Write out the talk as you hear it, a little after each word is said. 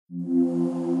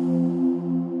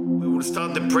We'll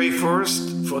start the pray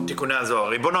first for תיקוני הזוהר.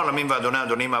 ריבון העולמים ואדוני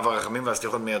אדונים אב הרחמים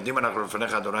והסליחות מיידים אנחנו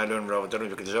לפניך אדוני אלוהינו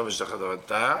ולאבותינו וקדושה ושתך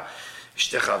תורתה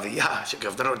אשתך אביה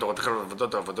שקרבתנו לתורתך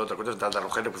ולעבודות העבודות הקודש ודעת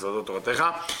הלוחד ובסודות תורתך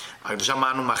הקדושה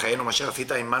מענו מחיינו מאשר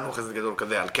עשית עמנו חסד גדול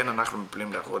כזה על כן אנחנו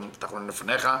מפלים תחתונים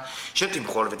לפניך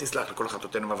שתמחול ותסלח לכל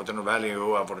חטאותינו ואבותינו ואל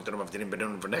יהיו עוונותינו מבדילים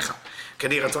בינינו לבניך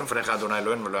כן יהי רצון לפניך אדוני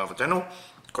אלוהינו ולאבותינו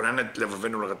כונן את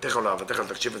לבבנו לרתך ולאהבתך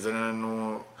ותקשיב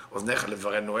אזנינו אוזניך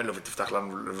לברנו אלו ותפתח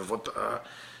לנו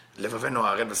לבבנו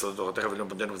הערל בסודות תורתך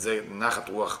ולמודנו וזה נחת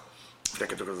רוח לפני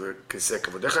כיסא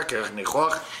כבודיך, כרך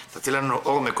ניחוח, תציל לנו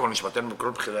אור מכל נשמתנו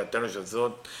וכל בחילתנו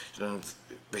שזאת,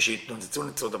 ושיתנוצצו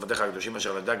נצרות עבדיך הקדושים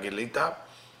אשר לדע גילית,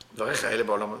 דבריך האלה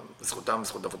בעולם, זכותם,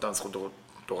 זכות אבותם, זכות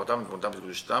תורתם, תמותם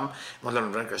וקדושתם, מאוד לנו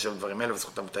לבן כאשר דברים אלה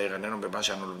וזכותם תאיר עינינו במה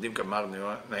שאנו לומדים כמר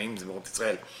נעים זמירות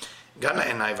ישראל. גן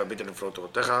לעיניי והביט על נפלאות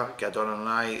תורתך, כי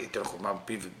אדוני ייתן חוכמה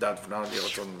בפיו ודעת ונעל לי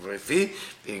רצון ופי,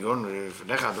 ויגון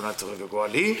לפניך אדוני צורך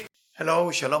וגואלי.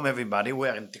 Hello, shalom everybody. We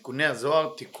are in תיקוני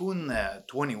הזוהר, תיקון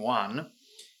 21,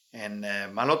 and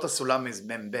מעלות הסולם is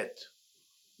מ"ב.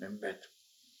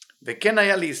 וכן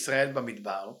היה לישראל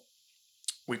במדבר.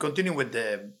 We continue with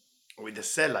the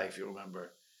Sela, if you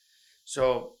remember.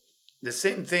 So the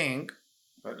same thing.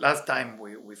 Last time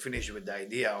we finished with the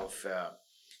idea of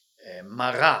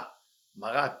Mara.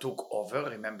 Mara took over.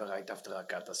 Remember, right after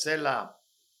Hakat Sela.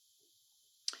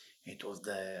 It was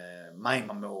the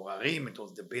מים המעוררים, it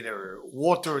was the bitter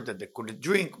water that they couldn't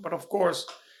drink, but of course,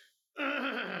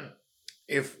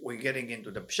 if we're getting into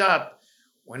the pshat,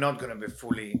 we're not going to be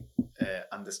fully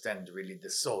understand really the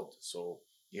sod. So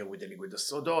here we're dealing with the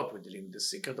sodot, we're dealing with the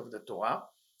secret of the Torah.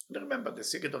 And remember, the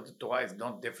secret of the Torah is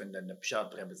not different than the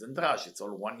pshat, Rebbe, and Drash. It's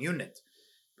all one unit.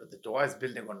 But the Torah is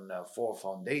building on four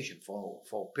foundations,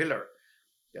 four pillars.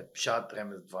 That pshat,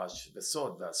 Rebbe, Drash,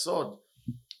 Vesod, Vasod,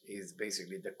 is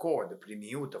basically the core, the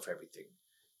pnimiut of everything.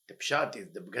 The pshat is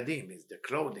the bgadim, is the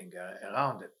clothing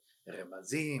around it.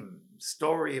 Remazim,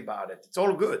 story about it. It's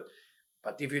all good.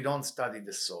 But if you don't study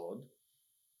the sod,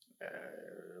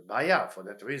 for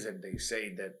that reason they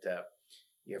say that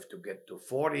you have to get to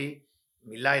 40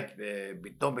 milait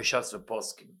bitom b'shas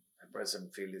v'poskim. A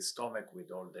person fill his stomach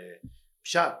with all the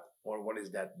pshat. Or what does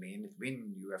that mean? It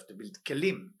means you have to build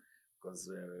kelim, because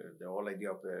the whole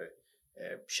idea of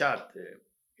pshat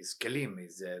is kelim,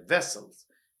 is vessels,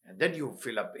 and then you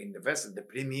fill up in the vessel the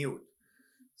pnimiut.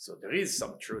 So there is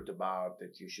some truth about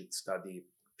that you should study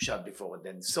pshat before and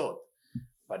then sod,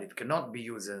 but it cannot be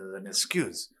used as an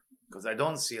excuse, because I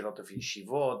don't see a lot of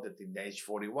yeshivot that in the age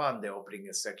 41 they're opening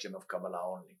a section of Kabbalah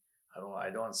only. I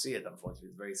don't see it, unfortunately.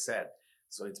 It's very sad.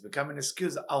 So it's become an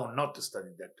excuse how not to study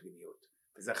that pnimiut.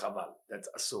 That's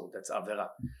asur, that's avera.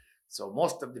 So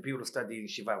most of the people who study in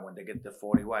Shiva, when they get to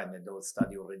 41, they don't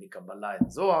study already Kabbalah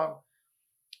and Zohar,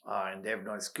 and they have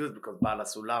no excuse because Baal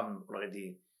HaSulam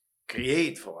already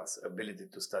create for us ability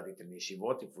to study it in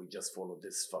Yeshivot. If we just follow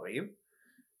this Sfarim,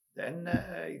 then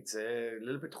it's a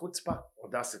little bit chutzpah,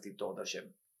 audacity toward Hashem.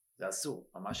 זה אסור,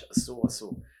 ממש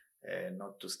אסור,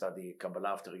 not to study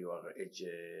Kabbalah after you are age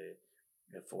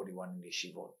 41 in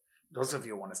Yeshivot. Those of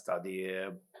you who want to study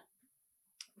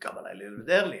Kabbalah a little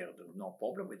bit earlier, there's no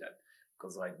problem with that,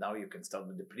 because right now you can start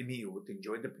with the pnimiut,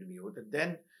 enjoy the pnimiut, and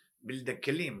then build the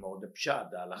kelim or the pshat,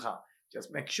 the halacha.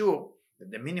 Just make sure that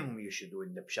the minimum you should do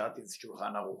in the pshat is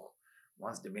Shulchan Aruch.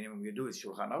 Once the minimum you do is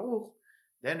Shulchan Aruch,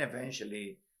 then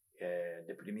eventually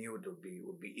the pnimiut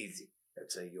would be easy.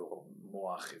 Let's say your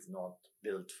moach is not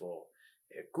built for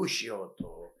kushiot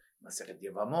or Masechet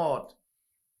Yevamot,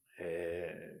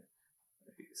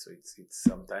 so it's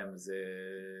sometimes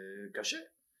kashe.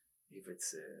 If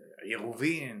it's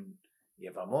Yeruvin,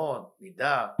 Yevamot,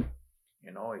 Midah,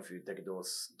 if you take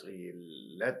those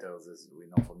three letters, as we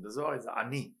know from the Zohar, it's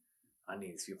Ani. Ani.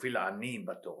 If you feel Ani in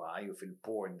the Torah, you feel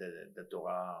poor in the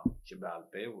Torah Shebe'al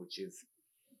Peh, which is,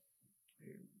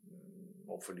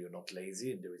 hopefully you're not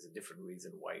lazy and there is a different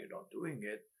reason why you're not doing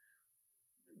it,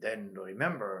 then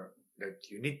remember that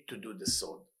you need to do the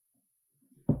sod.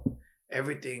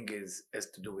 Everything has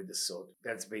to do with the sod.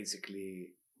 That's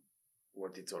basically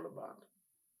what it's all about.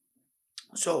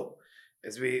 So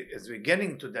as we're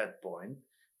getting to that point,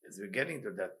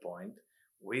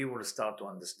 we will start to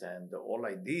understand the whole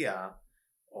idea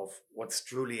of what's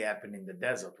truly happened in the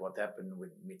desert, what happened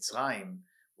with Mitzrayim,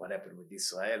 what happened with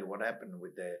Israel, what happened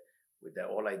with the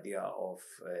whole idea of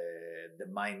the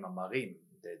mayim amarim,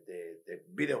 the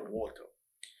bitter water.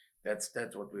 That's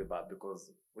what we're about, because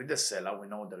with the Sela, we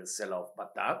know there is Sela of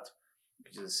Batat,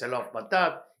 which is the Sela of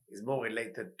Batat is more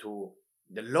related to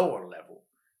the lower level,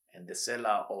 and the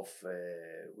Sela of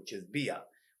which is Bia,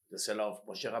 the Sela of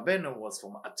Moshe Rabbeinu was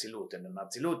from Atzilut, and in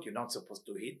Atzilut you're not supposed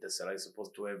to eat. The Sela is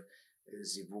supposed to have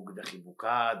Zivug the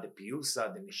Chibuka, the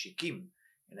Piusa, the Nishikim.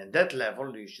 And at that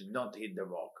level, you should not hit the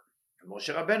rock. And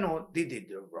Moshe Rabbeinu did hit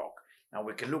the rock. Now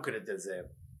we can look at it as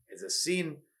a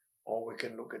sin, or we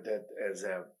can look at it as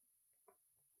a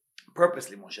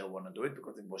purposely Moshe want to do it,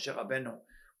 because if Moshe Rabbeinu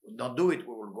would not do it,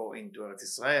 we will go into Eretz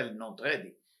Israel not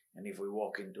ready. And if we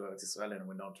walk into Eretz Israel and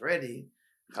we're not ready,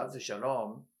 Chas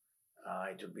v'Shalom,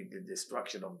 it will be the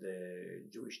destruction of the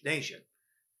Jewish nation.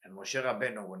 And Moshe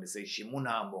Rabbeinu, when they say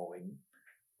Shimuna Amorim,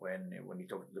 when he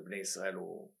talked to the Bnei Israel,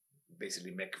 who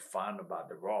basically make fun about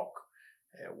the rock,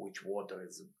 which water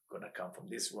is going to come from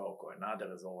this rock or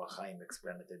another, as Or HaChaim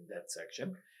explained it in that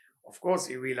section. Of course,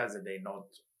 he realized that they not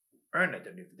earn it,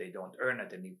 and if they don't earn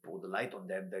it and he poured the light on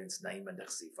them, then it's Naim and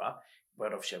Chsifa,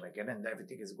 word of Shem again, and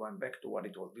everything is going back to what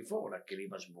it was before, like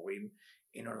Kelim Ashburim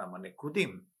in Olam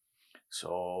HaNekudim,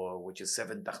 so which is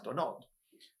 7 Tachtonot.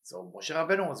 So Moshe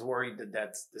Rabbeinu was worried that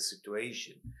that's the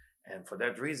situation, and for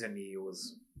that reason he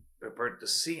was prepared to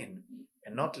sin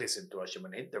and not listen to Hashem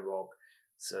and hit the rock.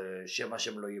 So Shem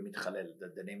Hashem lo yimitchalel,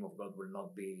 that the name of God will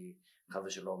not be Chas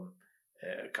v'Shalom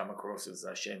come across as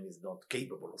Hashem is not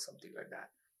capable or something like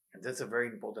that. And that's a very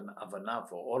important Havana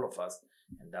for all of us.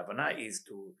 And the Havana is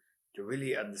to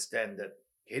really understand that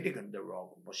hitting on the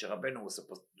rock, Moshe Rabbeinu was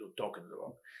supposed to talk in the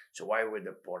rock. So why were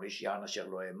the Polish Yan asher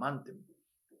lo emantim?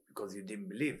 Because you didn't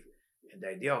believe. And the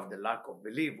idea of the lack of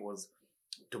belief was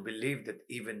to believe that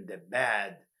even the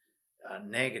bad,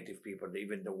 negative people,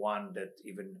 even the one that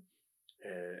even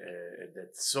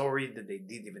that's sorry that they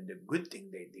did, even the good thing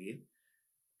they did,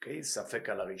 okay, safek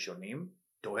al harishonim,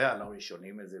 toeh al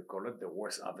harishonim, as they call it, the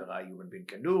worst avera a human being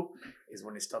can do is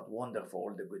when you start wondering for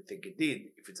all the good thing it did,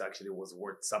 if it actually was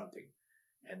worth something.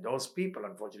 And those people,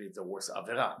 unfortunately, it's the worst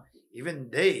avera. Even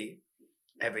they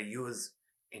have a use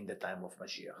in the time of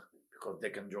Mashiach, because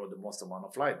they can draw the most amount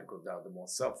of light, because they are the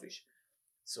most selfish.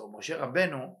 So Moshe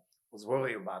Rabbeinu was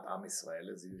worried about Am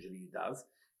Yisrael, as usually he does.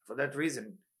 For that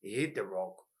reason, he hit the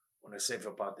rock on a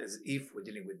safer part, as if we're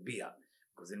dealing with Bia.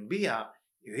 Because in Bia,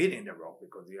 you're hitting the rock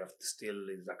because you have to still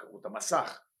Zakarut HaMasach.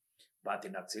 But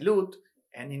in Atzilut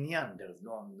and in Yan, there's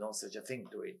no such a thing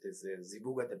to it. It's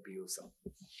Zivuga de Piusa.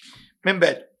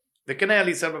 Membed, וכן היה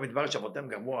לישראל במדבר שבותם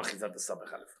גמרו אחיזת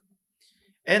הסבך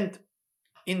א'. And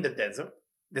in the desert,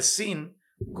 the sin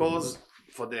goes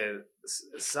for the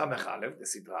Samech Aleph, the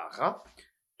Sidra Acha,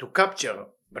 to capture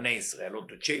Bnei Israel, or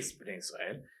to chase Bnei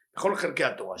Israel, בכל חלקי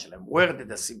התורה שלהם. Where did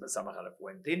the Samech Aleph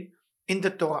went in? In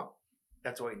the Torah.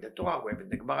 That's why in the Torah we have in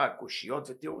the Gemara קושיות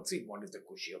ותירוצים. One is the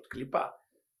קושיות קליפה.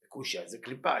 The קושיה is a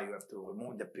קליפה. You have to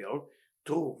remove the pill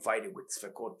through fighting with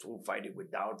sfekot, through fighting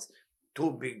with doubts,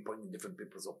 through being put in different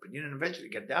people's opinion, and eventually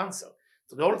get the answer.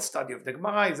 So the whole study of the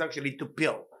Gemara is actually to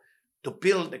peel the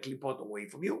klipot away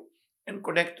from you and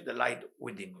connect to the light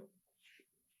within you.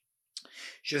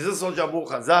 שזה סוד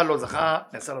שעבור חז"ל לא זכה,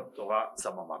 נעשה לו תורה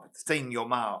סם המוות. It's in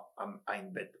יומא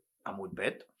עין ב' עמוד ב',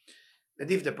 that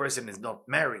if the person is not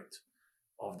merit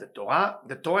of the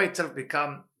Torah itself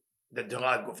become the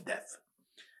drug of death.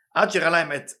 עד שראה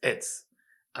להם עץ,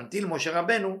 until Moshe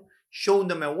Rabbeinu showed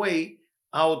them a way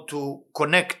how to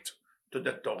connect to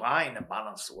the Torah in a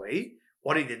balanced way.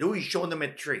 What did he do? He showed them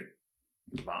a tree.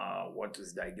 What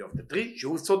is the idea of the tree?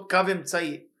 שהוא סוד קו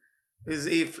אמצעי. As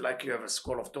if like you have a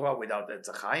scroll of Torah without Etz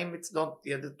HaChaim, it's not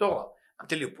yet the Torah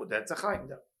until you put Etz HaChaim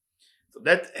there. So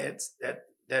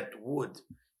that wood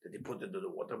that you put into the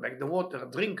water make the water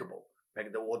drinkable,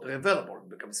 make the water available, it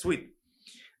becomes sweet.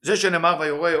 זה שנאמר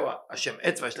ויורה השם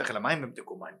עץ וישלח אל המים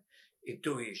וימתקו מים. It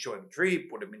too, he show him tree,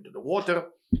 put him into the water,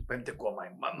 וימתקו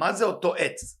המים. מה זה אותו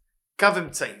עץ? קו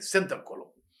אמצעי, center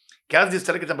column. כי אז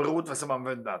יסתלק את הברירות והסם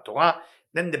המוות מהתורה.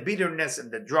 Then the bitterness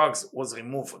and the drugs was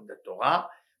removed from the Torah.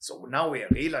 So now we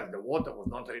realize the water was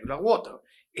not regular water.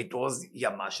 It was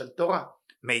ימה של תורה,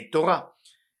 made Torah.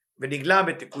 ונגלה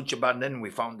בתיקות שבה, then we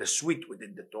found the sweet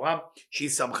within the Torah, שהיא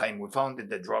סם חיים, we found it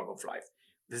the drug of life.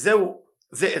 וזהו,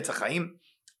 זה עץ החיים,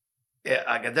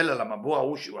 הגדל על המבוע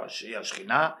ההוא שהיא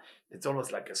השכינה, it's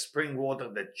almost like a spring water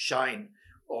that shine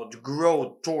or to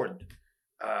grow toward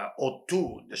or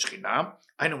to the שכינה,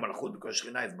 היינו מלכות, because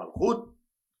שכינה is מלכות,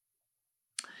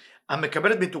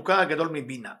 המקבלת מתוקה הגדול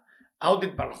מבינה. How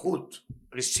did Malchut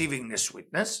receiving the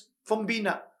sweetness? From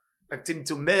Bina. Like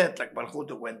Tzimtzum Bet, like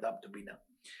Malchut went up to Bina.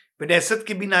 ונעשית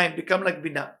כבינה, it become like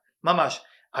בינה. ממש.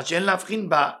 עד שאין להבחין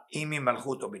בה אם היא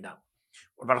מלכות או בינה.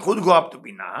 When Malchut go up to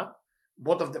בינה,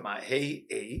 both of them are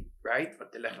A, right?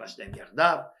 ותלכנה שניהם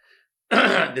יחדיו.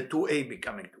 The two A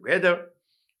becoming together.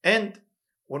 And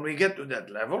when we get to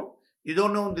that level, you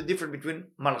don't know the difference between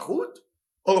Malchut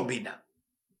or בינה.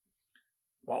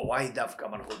 Well, why דווקא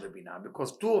מלכות ובינה?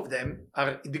 Because two of them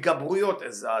are התגברויות,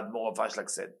 as האדמו"ר of Ashlag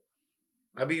said.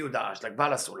 Rabbi Yudash, like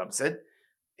Bala Sulam said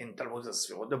in Talmud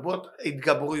HaSfirot, the word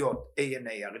התגברויות, A and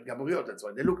A are התגברויות, that's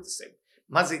why they look the same.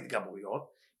 מה זה התגברויות?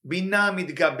 בינה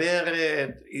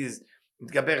מתגברת is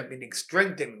מתגברת meaning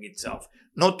strengthening itself,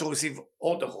 not to receive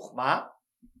all the חוכמה,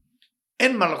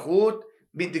 and מלכות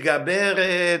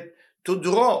מתגברת to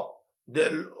draw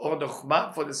the all the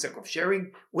חוכמה for the sake of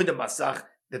sharing with the מסך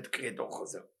that create אור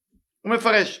חוזר. הוא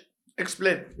מפרש,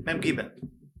 explain, מ"ג.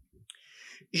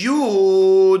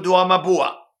 יוד הוא המבוע.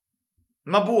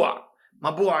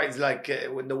 מבוע is like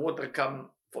when the water come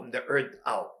from the earth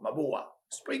out. מבוע.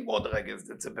 Spring water, I guess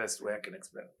that's the best way I can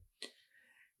explain.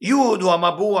 יוד הוא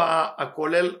המבוע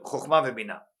הכולל חוכמה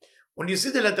ובינה. When you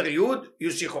see the letter יוד,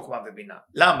 you see חוכמה ובינה.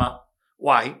 למה?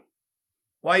 Why?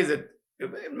 Why is it?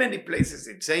 In many places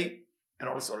it say, and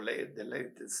also the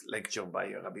latest lecture by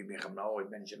Rabbi Micham Naor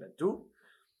mentioned it too.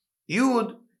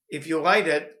 Yud, if you write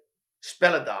it,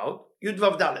 spell it out, Yud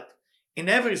Vav Dalet. In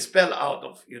every spell out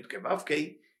of Yud Ke Vav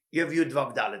Ke, you have Yud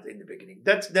Vav Dalet in the beginning.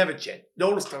 That's never changed. They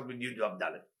all start with Yud Vav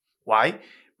Dalet. Why?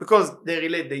 Because they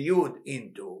relate the Yud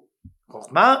into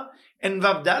Chokhmah and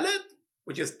Vav Dalet,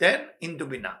 which is 10, into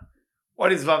Binah.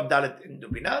 What is Vav Dalet into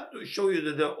Binah? To show you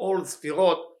that the whole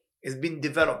Sfirot has been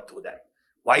developed through that.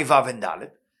 Why Vav and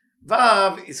Dalet?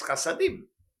 Vav is Chasadim.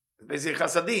 It's basically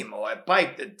Chasadim, or a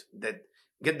pipe that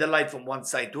get the light from one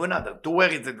side to another. To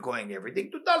where is it going?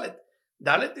 Everything to Dalet.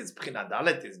 Dalet is Bchina.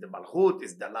 Dalet is the Malchut,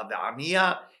 is the La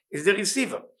Ve'amiyah, is the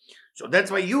receiver. So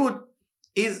that's why Yud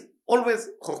is always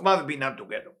Chokhmah ובינה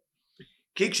together.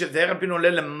 כי כשזעיר אנפין עולה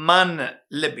למן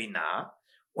לבינה,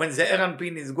 when זעיר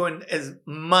אנפין is going as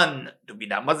man to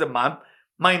בינה, מה זה man?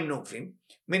 מים נופים,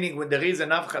 meaning when there is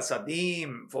enough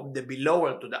חסדים from the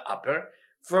belower to the upper,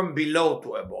 from below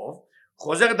to above,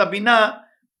 חוזרת הבינה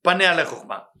פניה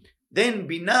לחוכמה. Then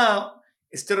בינה,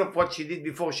 instead of what she did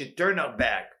before, she turned her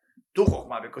back to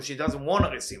חוכמה because she doesn't want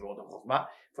to receive all the חוכמה.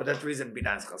 For that reason,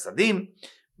 בינה is חסדים.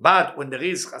 But when there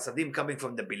is chasadim coming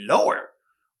from the belower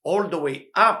all the way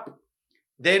up,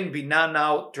 then Binah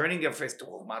now turning her face to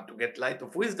Chokhmah to get light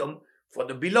of wisdom for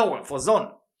the belower, for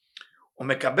Zon.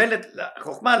 ומקבלת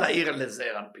חוכמה להאיר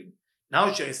לזעיר אנפין.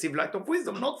 Now she received light of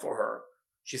wisdom, not for her.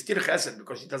 She's still chesed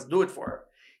because she doesn't do it for her.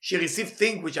 She received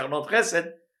things which are not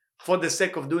chesed for the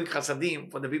sake of doing chasadim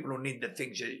for the people who need the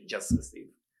things she just received.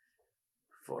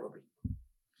 Follow me.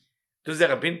 To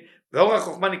זעיר אנפין, ואור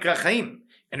החוכמה נקרא חיים.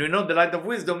 And we know the light of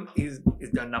wisdom is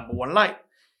the number one light.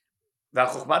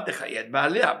 והחוכמה תחייד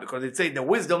בעליה, because it says the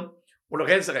wisdom will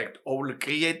resurrect or will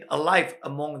create a life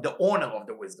among the owner of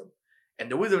the wisdom.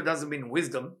 And the wisdom doesn't mean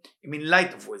wisdom, it means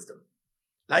light of wisdom.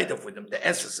 Light of wisdom, the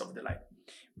essence of the light.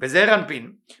 וזעיר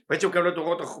אנפין, בעת שהוא מקבל את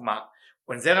אורות החוכמה,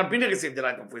 when זעיר אנפין received the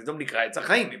light of wisdom, נקרא עץ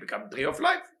החיים, it becomes tree of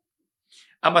life.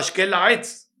 המשקה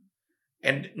לעץ,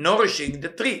 and nourishing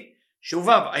the tree.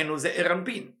 שוביו, היינו זעיר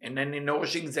אנפין, and then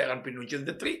nourishing זעיר אנפין, which is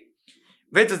the tree.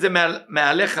 ועץ הזה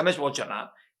מעלה 500 שנה,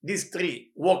 this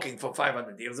tree walking for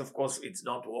 500 years, of course it's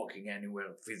not walking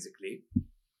anywhere physically.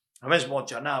 500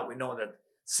 שנה, we know that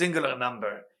singular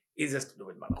number has to do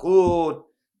with מלכות,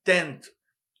 10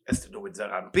 has to do with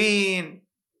זעיר אנפין,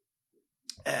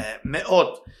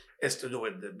 מאות has to do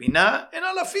with בינה, and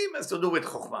אלפים has to do with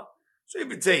חוכמה. So if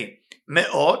we say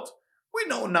מאות, we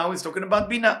know now he's talking about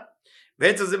בינה.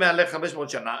 ועץ הזה מעלה 500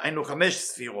 שנה, היינו 5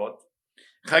 ספירות,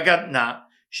 חגת נע,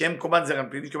 שהם קומת זעיר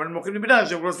אנפין, שכמובן מוכרים לבינה,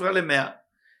 שהם לא ספירה ל100.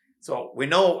 So we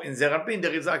know in זעיר אנפין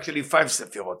there is actually 5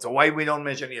 ספירות. So why we don't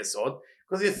mention יסוד?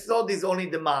 Because יסוד is only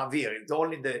the מעביר, it's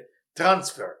only the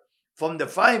transfer from the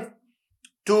 5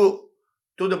 to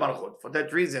the מלכות. For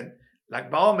that reason, like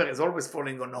Baomer is always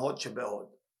falling on הוד שבהוד.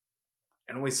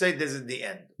 And we say this is the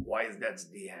end. Why is that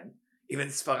the end? Even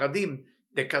ספרדים,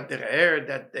 they cut their hair,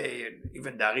 that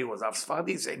even Dari was half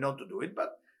Sfaradi, say not to do it,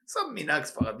 but some minhag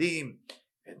Sfaradim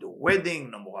do wedding,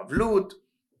 no more avlut.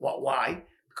 Why?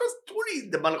 Because truly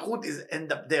the Malchut is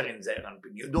end up there in Zeir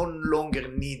Anpin. You don't longer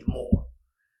need more.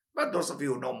 But those of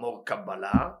you who know more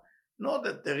Kabbalah know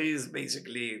that there is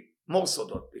basically more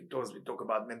Sodot, because we talk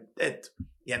about Memtet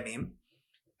Yamim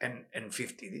and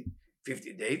 50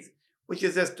 days, which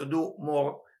is has to do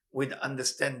more with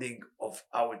understanding of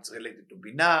how it's related to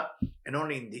Binah, and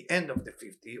only in the end of the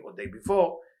 50 or day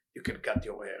before, you can cut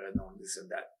your hair and all this and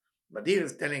that. But here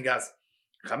is telling us,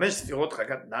 5 ספירות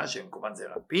חגת נע שהם קומת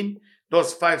זעיר אנפין,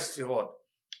 those 5 ספירות,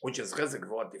 which is חסד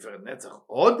גבורת תפארת נצח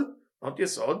עוד, not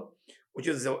יסוד, which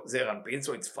is זעיר אנפין,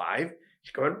 so it's 5,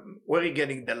 where are you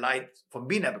getting the light from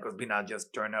Binah, because Binah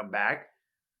just turned her back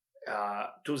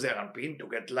to זעיר אנפין, to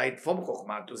get light from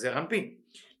חוכמה to זעיר אנפין.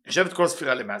 נחשבת כל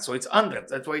ספירה ל100, so it's 100,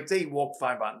 that's why it say walk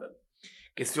 500.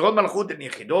 כי ספירות מלכות הן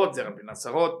יחידות, זעיר אנפין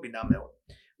 10, בינה 100.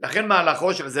 לכן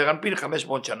מהלכו של זעיר אנפין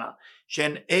 500 שנה,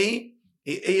 שהן A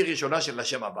היא ראשונה של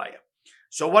השם הוויה.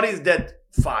 So what is that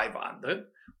 500?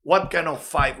 What kind of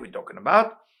 5 we talking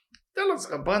about? Tell us,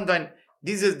 Brandon,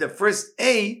 this is the first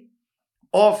A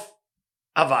of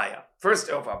Avaya. First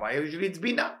A of Avaya, usually it's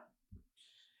Bina.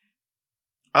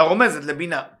 הרומזת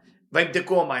לבינה,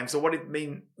 וימתקו המים. So what it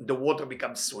means, the water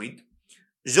becomes sweet.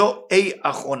 זו A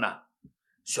אחרונה.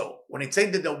 So when it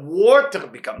says that the water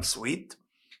becomes sweet,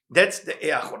 that's the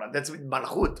A אחרונה. That's when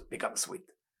מלכות becomes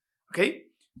sweet. Okay?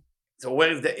 So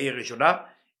where is the A ראשונה?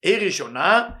 A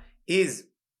ראשונה is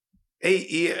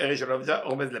A ראשונה,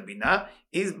 רומז לבינה,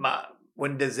 is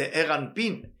when the זעיר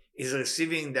אנפין is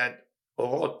receiving that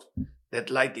אורות, that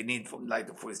light in it from light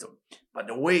of wisdom. But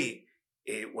the way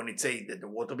when it says that the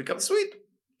water becomes sweet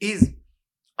is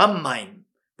המים.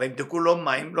 וימתקו לו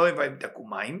מים, לא וימתקו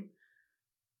מים.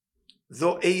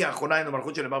 זו A האחרונה, אין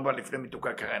המלכות שנאמר בה לפני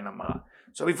מתוקה קרן אמרה.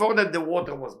 So before that the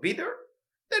water was bitter,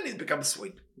 then it becomes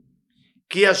sweet.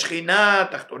 כי השכינה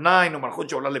תחתונה, אין המלכות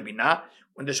שעולה לבינה,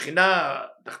 when the שכינה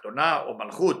תחתונה או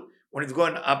מלכות, when it's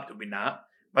going up to בינה,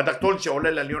 והתחתון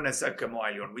שעולה לעליון נעשה כמו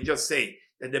העליון. We just say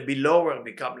that the belower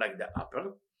become like the upper.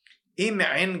 אם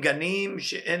מעין גנים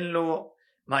שאין לו,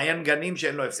 מעין גנים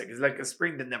שאין לו הפסק. It's like a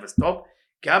spring that never stop.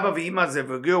 כי אבא ואמא זה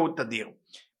וגאו תדיר.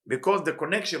 Because the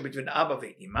connection between אבא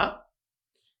ואמא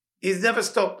is never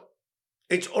stop.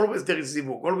 It's always there is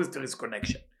זיווג, always there is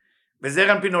connection.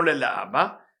 וזרע אנפין עולה לאבא,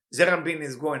 זרע אנפין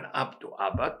is going up to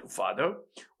אבא, to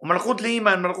father, ומלכות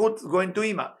לאמא, מלכות is going to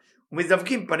אמא.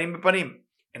 ומזדבקים פנים בפנים.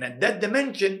 And at that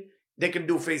dimension, they can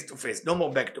do face to face, no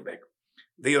more back to back.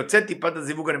 ויוצא טיפת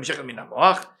הזיווג הנמשכת מן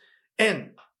המוח,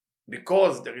 and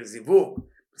because there is זיווג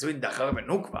between דחר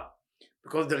ונוקבה,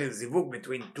 because there is zivug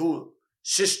between two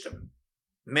systems,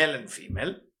 male and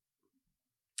female,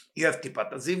 you have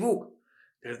tipat zivug.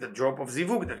 There is the drop of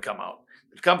zivug that come out.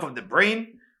 That come from the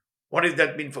brain. What does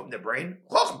that mean from the brain?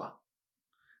 Chokhmah.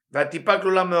 והטיפה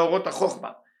כלולה מאורות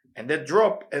החוכמה. And that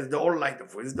drop is the all light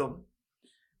of wisdom.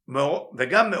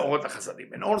 וגם מאורות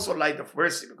החסדים. And also light of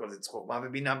mercy, because it's חוכמה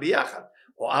ובינה ביחד.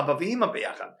 או אבא ואמא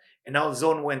ביחד. And now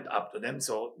zone went up to them,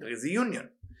 so there is a union.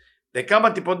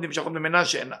 וכמה טיפות נמשכות ממנה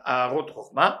שהן הערות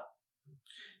חוכמה,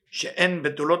 שהן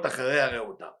בתולות אחרי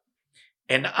הרעותה.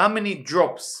 And how many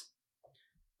drops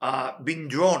been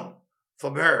drawn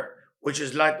from her, which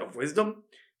is light of wisdom,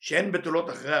 שהן בתולות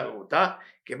אחרי הרעותה,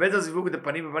 כבית הזיווג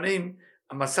דפנים בפנים,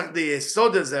 המסך די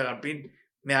יסוד הזה רנפין,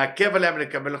 מעכב עליהם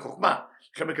לקבל חוכמה.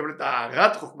 לכן לקבל את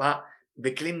הערת חוכמה,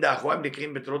 בכלים דאחוריים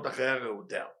נקראים בתולות אחרי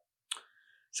הרעותה.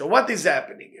 So what is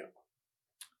happening here?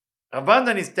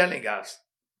 Rav is telling us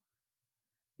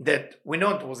that we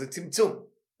know it was a tzimtzum.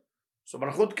 So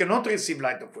Malchut cannot receive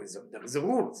light of wisdom. There is a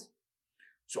rules.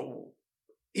 So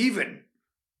even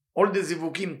all the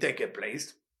zivukim take a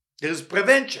place, there is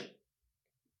prevention.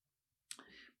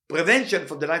 Prevention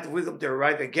for the light of wisdom to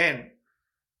arrive again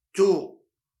to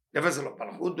the vessel of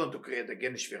Malchut, not to create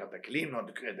again shvirat haklim, not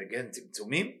to create again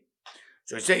tzimtzumim.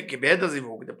 So you say, כי ביד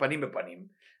הזיווג, the פנים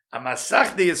בפנים, המסך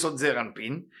די יסוד זעיר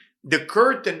אנפין, the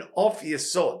curtain of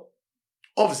יסוד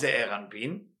of זעיר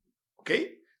אנפין,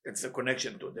 okay, that's the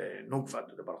connection to the nukva,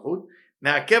 to the Malchut,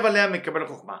 מעכב עליה מקבל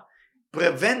חוכמה,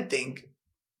 preventing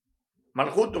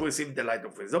Malchut to receive the light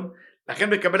of wisdom, לכן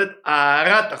מקבל את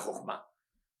הערת החוכמה.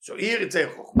 So here it's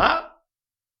a חוכמה,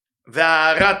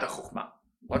 והערת החוכמה.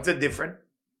 What's the different?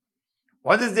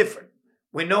 What is different?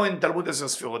 We know in Talmud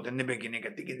הספירות, in the beginning, I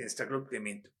think in הסתכלות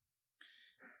פנימית,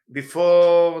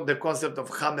 before the concept of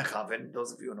Chamechaven,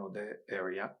 those of you know the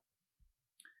area,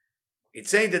 it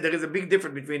says that there is a big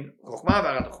difference between Chokhmah and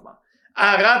Arat Chokhmah.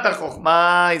 Arat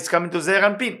Chokhmah is coming to Zeir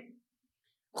Anpin.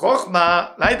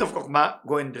 Chokhmah, light of Chokhmah,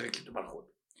 going directly to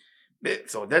Malchut.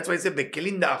 So that's why it says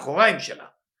Bekelim da'achoraim shela,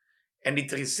 and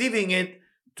it's receiving it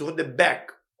to the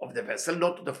back of the vessel,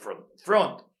 not to the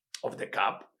front of the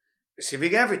cup,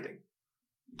 receiving everything.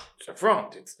 It's the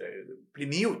front, it's the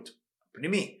pnimiyut,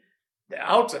 pnimi. The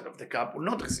outside of the cup will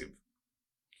not receive.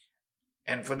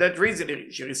 And for that reason,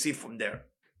 she received from there.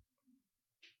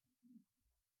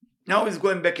 Now he's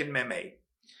going back in Memei.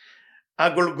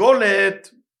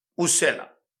 הגולגולת הוא סלע.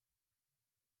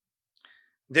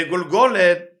 The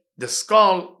גולגולת, the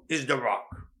skull, is the rock.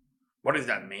 What does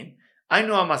that mean?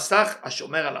 היינו המסך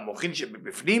השומר על המוחין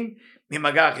שבפנים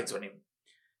ממגע החיצונים.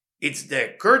 It's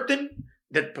the curtain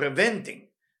that preventing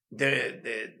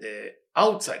the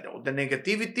outside or the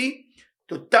negativity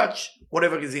to touch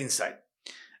whatever is inside.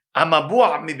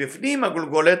 המבוע מבפנים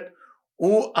הגולגולת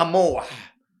הוא המוח.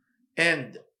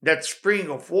 And that spring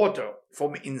of water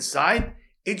from inside,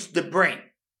 it's the brain.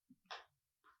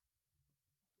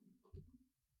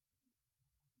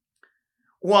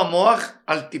 הוא המוח,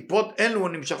 על טיפות אלו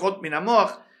נמשכות מן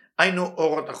המוח, היינו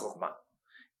אורות החוכמה.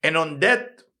 And on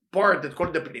that part that's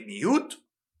called the פנימיות,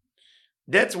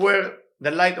 that's where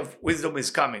the light of wisdom is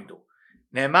coming to.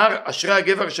 נאמר, אשרי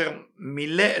הגבר אשר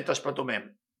מילא את השפעתו מהם.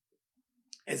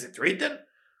 As it written,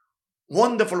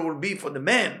 wonderful will be for the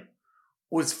man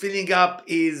who is filling up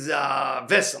his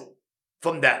vessel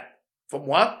from that. From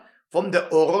what? From the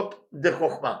orot de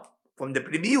chokhmah, from the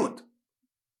פנימיות.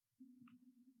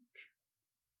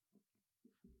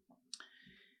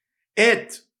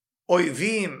 את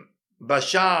אויבים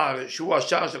בשער שהוא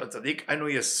השער של הצדיק, היינו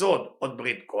יסוד עוד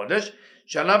ברית קודש,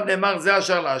 שעליו נאמר זה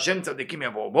השער להשם צדיקים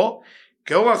יבואו בו,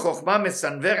 כאור החוכמה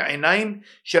מסנוור העיניים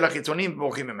של החיצונים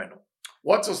ובורחים ממנו.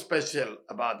 What's so special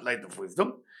about light of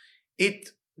wisdom?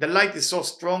 The light is so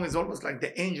strong, it's almost like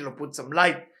the angel who put some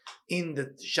light in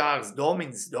the Shar's dome, in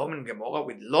his dome in Gemara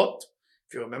with Lot.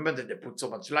 If you remember that they put so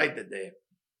much light that the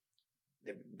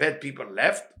bad people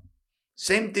left.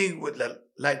 Same thing with the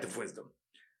light of wisdom.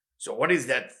 So what does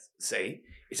that say?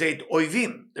 It says,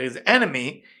 Oivim, there is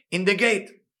enemy in the gate.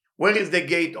 Where is the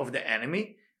gate of the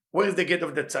enemy? Where is the gate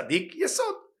of the tzaddik?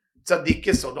 Yesod. Tzaddik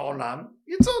Yesod Olam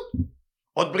Yesod.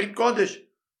 Od Brit Kodesh.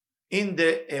 In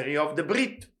the area of the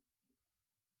Brit.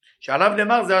 שעליו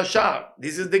נאמר זה השער.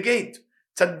 This is the gate.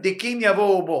 צדיקים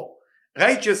יבואו בו.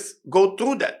 Righteous go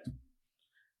through that.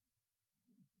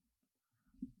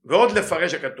 ועוד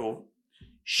לפרש הכתוב,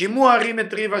 שימוע הרים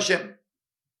את ריב השם.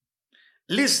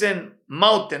 Listen,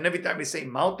 mountain. Every time we say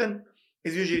mountain,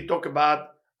 is usually talk about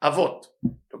אבות.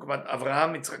 talk about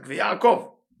אברהם, יצחק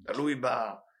ויעקב. תלוי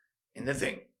in the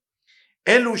thing.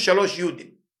 אלו שלוש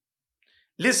יהודים.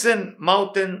 Listen,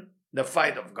 mountain, the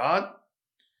fight of God.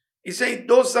 He said,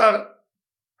 those are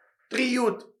three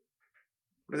yud.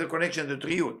 There's a connection to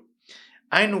three yud.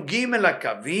 היינו גימל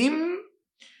הקווים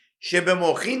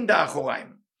שבמוחין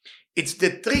דאחוריים. It's the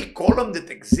three columns that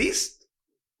exist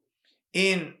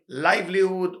in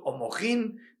livelihood or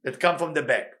mochin that come from the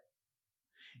back.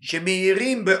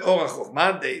 שמאירים באור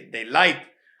החוכמה, they light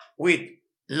with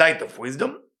light of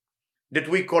wisdom, that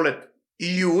we call it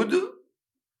יוד,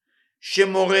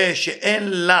 שמורה שאין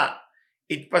לה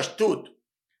התפשטות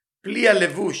פלי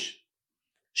הלבוש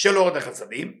של אור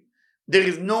החסדים. There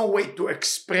is no way to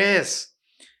express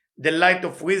the light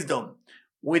of wisdom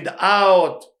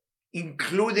without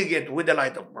including it with the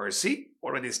light of mercy.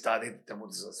 already studied תלמוד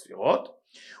הספירות.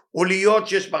 ולהיות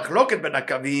שיש מחלוקת בין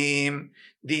הקווים,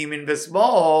 the ימין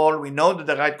ושמאל, we know that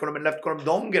the right column and left column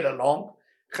don't get along,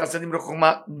 חסדים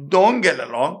לחוכמה don't get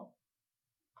along,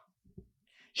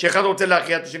 שאחד רוצה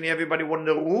להכריע את השני, everybody want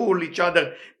to rule each other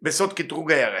בסוד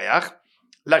קטרוג הירח,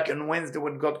 like on Wednesday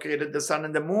when God created the sun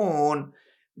and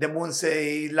the moon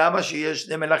say, למה שיש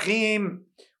שני מלכים,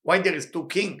 why there is two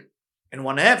king in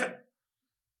one heaven?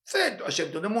 said,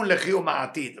 השם to the moon, לכי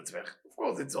ומעטי את עצמך. Of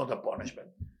course it's not a punishment.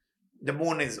 The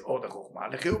moon is אור החוכמה,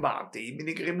 לכי ומעטי,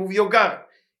 meaning remove your guard.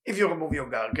 If you remove your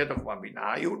guard, get החוכמה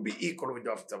בינה, you will be equal with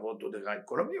the הפצבות to the right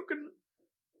column, you can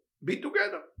be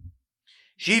together.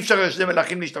 שאי אפשר לשני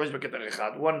מלכים להשתמש בכתר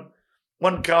אחד,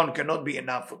 one crown cannot be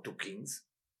enough for two kings.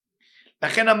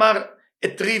 לכן אמר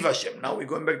את ריב השם. Now we're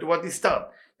going back to what he started.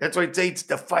 That's why it says it's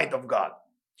the fight of God.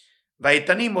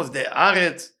 והאיתנים was the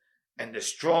הארץ, and the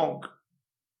strong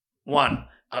one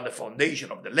are the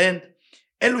foundation of the land.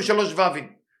 אלו שלוש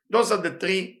וווים. Those are the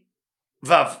three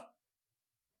וו.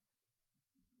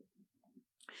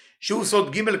 שהוא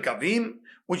סוד ג' קווים,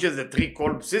 which is the three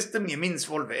column system, ימין,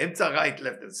 שמאל ואמצע, right,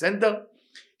 left and center,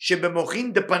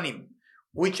 שבמוחין דפנים,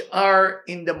 which are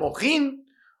in the מוחין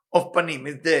of פנים,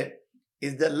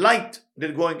 is the light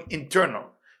that going internal,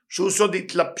 שהוא סוד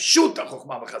התלבשות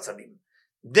החוכמה וחסדים.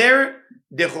 There,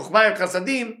 the חוכמה and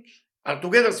חסדים are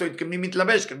together, so it can be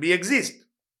מתלבש, can be exist.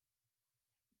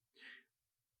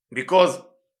 Because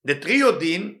the three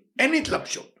יודין אין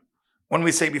התלבשות. When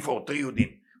we say before, three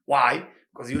יודין. Why?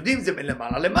 Because יודין זה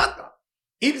מלמעלה למטה.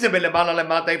 אם זה מלמעלה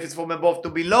למטה, if it's from above to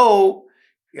below,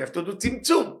 you have to do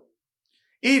צמצום.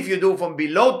 If you do from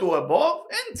below to above,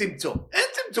 אין צמצום. אין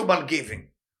צמצום על giving.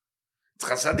 It's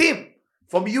חסדים.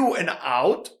 From you and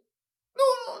out,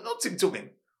 no צמצומים.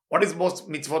 What is most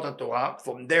mitzvot HaTorah?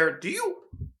 From there to you.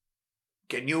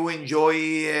 Can you enjoy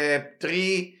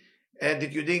tree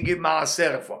that you didn't give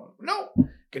maaser from? No.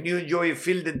 Can you enjoy a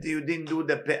field that you didn't do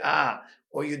the pe'ah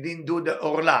or you didn't do the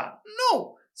orla?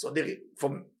 No. So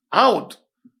from out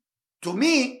to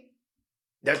me,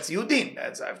 that's יהודים.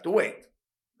 That's I have to wait.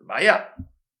 בעיה.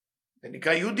 זה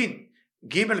נקרא יהודים.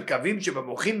 ג' קווים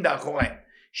שבמוחים דאחוריים,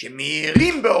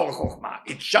 שמאירים באור חוכמה.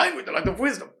 It shine with the light of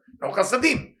wisdom. לא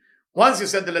חסדים. Once you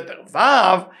said the letter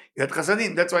ו', you had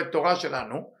חסדים. That's why התורה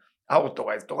שלנו, our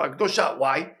Torah is תורה קדושה.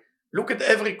 Why? Look at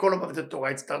every column of the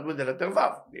Torah. It starts with the letter ו'.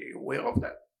 Are you aware of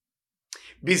that?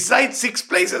 Besides 6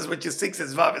 places, which is 6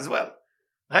 is ו' as well.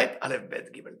 right? Aleph,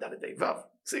 Bet, Gimel, Dalet, Hey, Vav,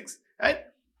 6, right?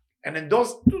 And in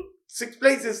those 6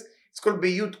 places, it's called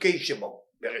Beyut Kei Shemo.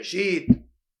 Bereshit,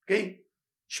 okay?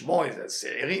 Shmo is a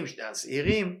Seirim, Shnei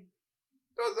Seirim.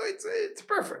 So it's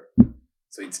perfect.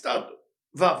 So it starts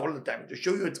Vav all the time, to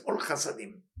show you it's all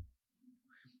Chasadim.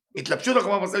 התלבשות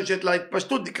החומה בסל שיש לה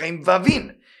התפשטות, נקראים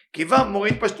ו"ין. כי ו' מורה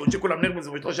התפשטות, שכולם נראים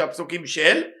בזה בשלושה הפסוקים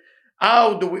של,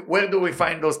 where do we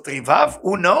find those 3 ו'?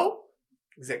 Who know?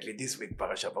 Exactly, this week,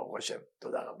 פרשה ברוך השם.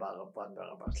 תודה רבה, רבן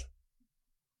ורבה.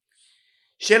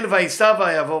 של ויסע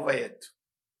ויבוא וית.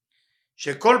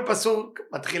 שכל פסוק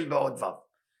מתחיל בעוד ו'.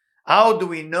 How do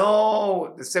we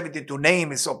know the 72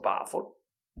 name is so powerful?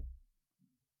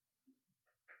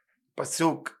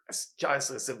 פסוק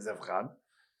 19 21.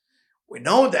 We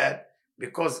know that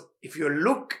because if you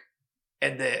look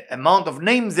at the amount of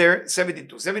names there,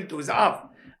 72. 72 is Av.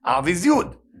 Av is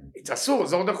Yud. It's Asur,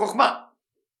 Zor de Chokhmah.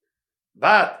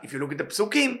 But if you look at the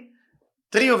Psukim,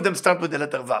 3 of them start with the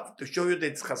letter Vav to show you that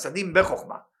it's Chasadim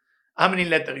Bechokhmah. How many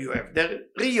letters you have there?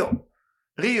 Rio.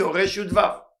 Rio, Resh Yud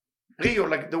Vav. Rio,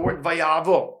 like the word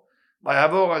Vayavor.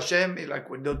 Vayavor Hashem, like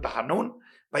we do Tahanun.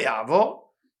 Vayavor,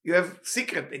 you have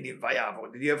secret in it,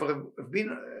 Vayavor. Did you ever have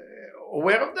been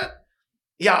aware of that?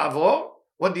 Ya'avor,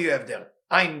 what do you have there?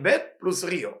 Ein Bet plus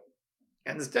Rio.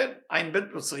 Understand? Ein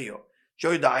Bet plus Rio.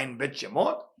 Show you the Ein Bet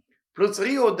Shemot plus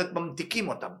Rio that ממתיקים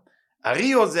אותם.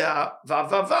 הריו זה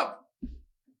ה-ו'.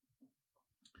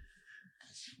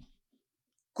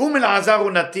 קום אלעזר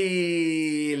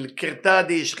ונטיל,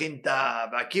 קרתדי שכינתה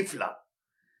והקיפלה.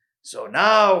 So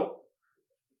now,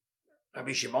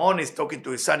 Rabbi Shimon is talking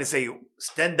to his son, he say,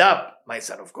 stand up, my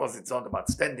son. Of course, it's not about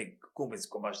standing. קום is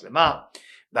קומה שלמה.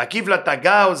 והקיף לה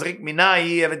תגה וזריק מינה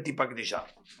היא אבן טיפה קדישה.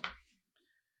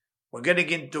 We're getting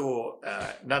into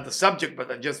another subject,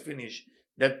 but I just finished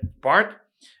that part.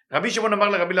 רבי שמעון אמר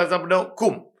לרבי אלעזר בנו,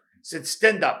 קום, said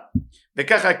stand up,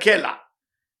 וככה קלע,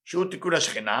 שהוא תיקון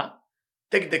השכינה,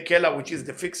 take the קלע which is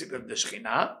the fixing of the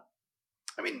שכינה.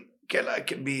 I mean, קלע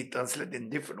can be translated in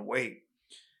different way.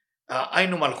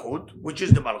 היינו מלכות, which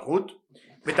is the מלכות,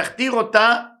 ותכתיר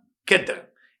אותה כתר,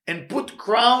 and put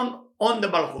crown on the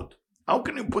מלכות. How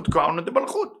can you put crown on the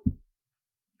Malchut?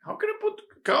 How can you put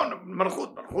crown on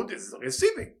Malchut? Malchut is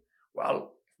receiving.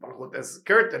 Well, Malchut has a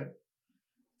curtain.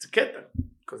 It's a keter.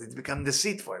 Because it's become the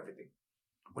seat for everything.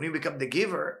 When you become the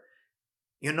giver,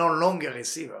 you're no longer a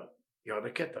receiver. You're the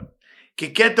keter.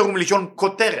 Ki keter mlishon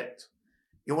koteret.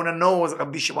 You want to know what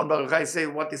Rabbi Shimon Bar Yochai say,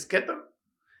 what is keter?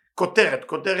 Koteret.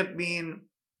 Koteret mean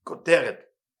koteret.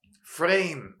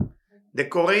 Frame.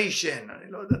 Decoration. I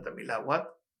don't know that milah.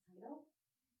 What?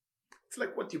 It's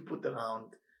like what you put around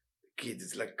kids.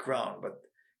 It's like crown, but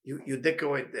you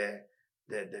decorate the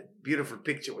beautiful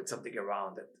picture with something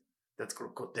around it. That's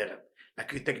called koteret.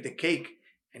 Like you take the cake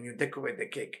and you decorate the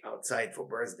cake outside for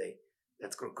birthday.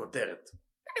 That's called koteret.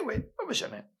 Anyway, לא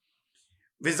משנה.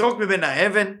 וזרוק מבין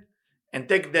האבן and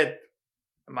take that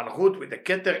malchut with the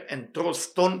keter and throw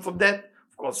stone from that.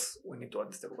 Of course, we need to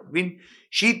understand what it means.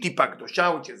 שהיא טיפה קדושה,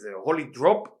 which is a holy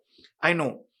drop.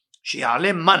 היינו,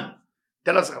 שיעלה מן.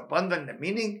 Tell us Rabban, the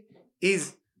meaning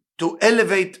is to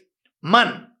elevate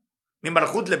man.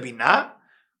 ממלכות לבינה,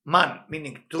 man,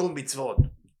 meaning true mitzvot,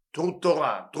 true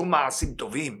Torah, true מעשים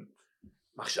טובים,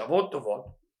 מחשבות טובות.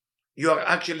 You are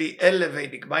actually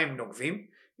elevating מים נוקבים.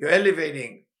 You're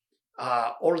elevating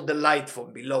all the light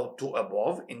from below to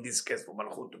above, in this case from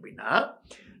מלכות to בינה.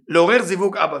 לעורר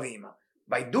זיווג אבא ואמא.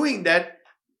 By doing that,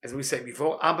 as we said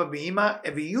before, אבא ואמא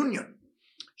have a union.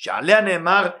 שעליה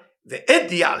נאמר,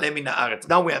 ועד יעלה מן הארץ.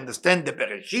 Now we understand the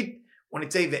Bereshit when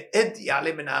it say ועד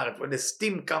יעלה מן הארץ, when the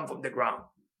steam come from the ground.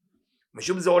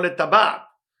 משום זה עולה טבעת.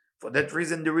 For that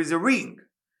reason there is a ring.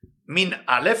 מן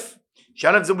א',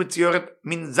 שא' זו מצוירת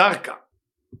מן זרקה.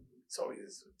 So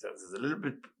there's a little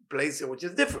bit place here which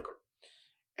is difficult.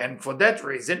 And for that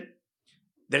reason,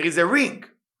 there is a ring.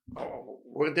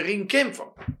 Where the ring came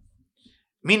from.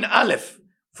 מן א',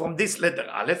 from this letter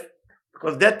א',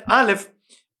 because that א'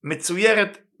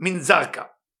 מצוירת min zarka.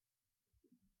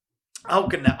 How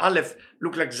can the aleph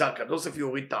look like zarka? Those of you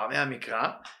who read Ta'amei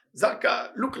HaMikra,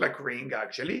 zarka look like ring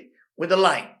actually with a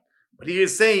line. But here you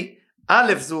say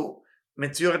aleph zu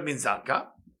metzuret min zarka,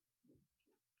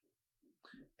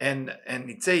 and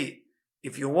it say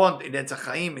if you want in Etz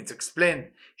HaChaim it's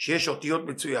explained שיש אותיות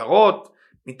מצוירות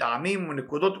מטעמים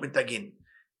ונקודות ומתגין.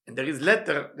 And there is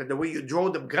letter that the way you draw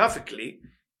them graphically,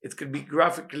 it could be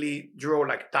graphically draw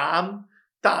like ta'am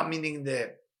meaning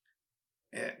the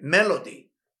melody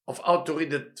of how to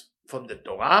read it from the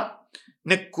Torah.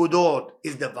 Nekudot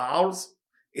is the vowels,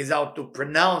 is how to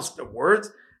pronounce the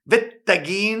words.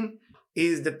 Vetagin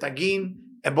is the tagin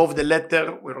above the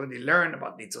letter. We already learned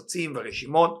about nitzotzim,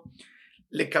 vereshimot.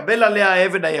 לקבל עליה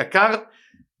האבן היקר,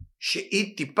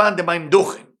 שהיא טיפה דמים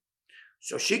דוחן.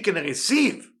 So she can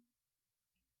receive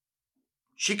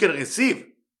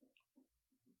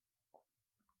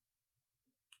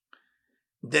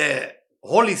the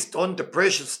holy stone, the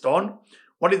precious stone.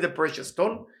 What is the precious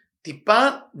stone?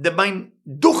 Tipa de מים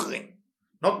דוחים.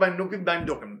 Not מים נוקבים, מים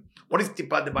דוחים. What is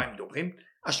tipa de מים דוחים?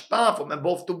 השפעה from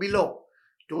above to below.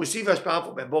 To receive השפעה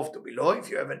from above to below, if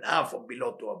you have an half from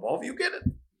below to above, you get it.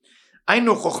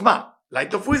 היינו חוכמה,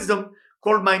 light of wisdom,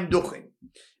 כל מים דוחים.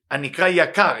 הנקרא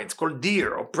יקר, it's called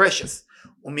dear or precious.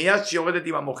 ומיד שיורדת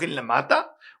עם המוחין למטה,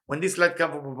 when this light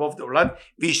comes from above the blood,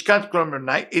 וישקעת כל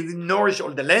המרנאי, it nourish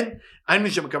all the land,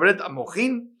 היינו שמקבלת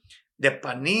המוחין,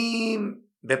 בפנים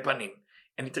בפנים.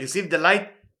 And it received the light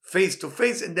face to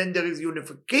face, and then there is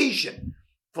unification.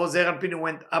 For Zeir Anpin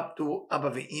went up to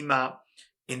Abba Ve'ima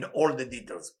in all the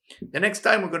details. The next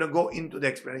time we're going to go into the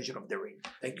explanation of the ring.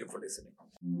 Thank you for listening.